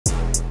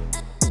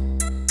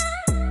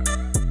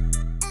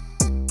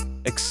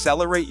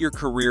Accelerate your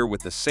career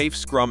with the Safe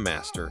Scrum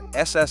Master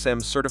 (SSM)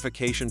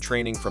 certification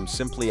training from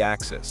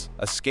Simpliaxis,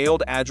 a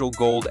scaled Agile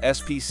Gold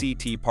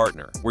SPCT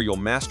partner, where you'll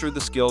master the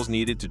skills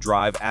needed to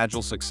drive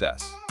Agile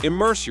success.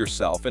 Immerse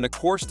yourself in a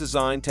course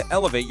designed to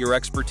elevate your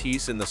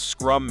expertise in the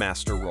Scrum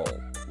Master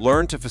role.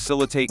 Learn to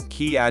facilitate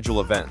key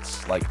Agile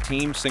events like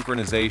team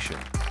synchronization,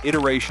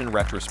 iteration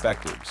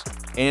retrospectives,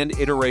 and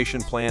iteration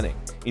planning,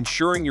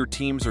 ensuring your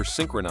teams are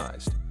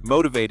synchronized,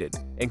 motivated,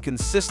 and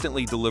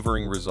consistently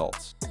delivering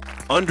results.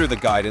 Under the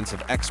guidance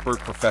of expert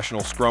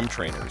professional Scrum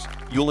trainers,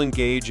 you'll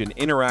engage in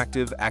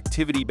interactive,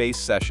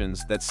 activity-based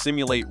sessions that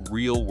simulate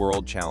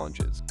real-world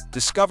challenges.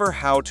 Discover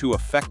how to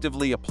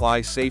effectively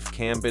apply Safe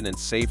Kanban and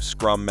Safe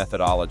Scrum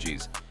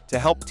methodologies to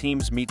help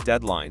teams meet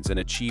deadlines and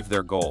achieve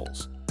their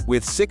goals.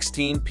 With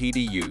 16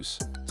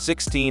 PDUs,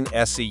 16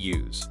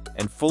 SEUs,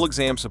 and full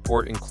exam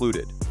support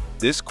included,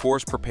 this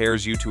course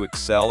prepares you to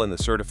excel in the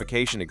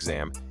certification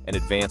exam and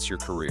advance your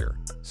career.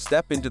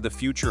 Step into the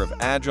future of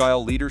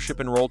Agile leadership,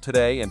 enroll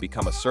today, and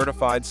become a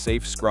certified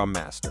Safe Scrum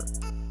Master.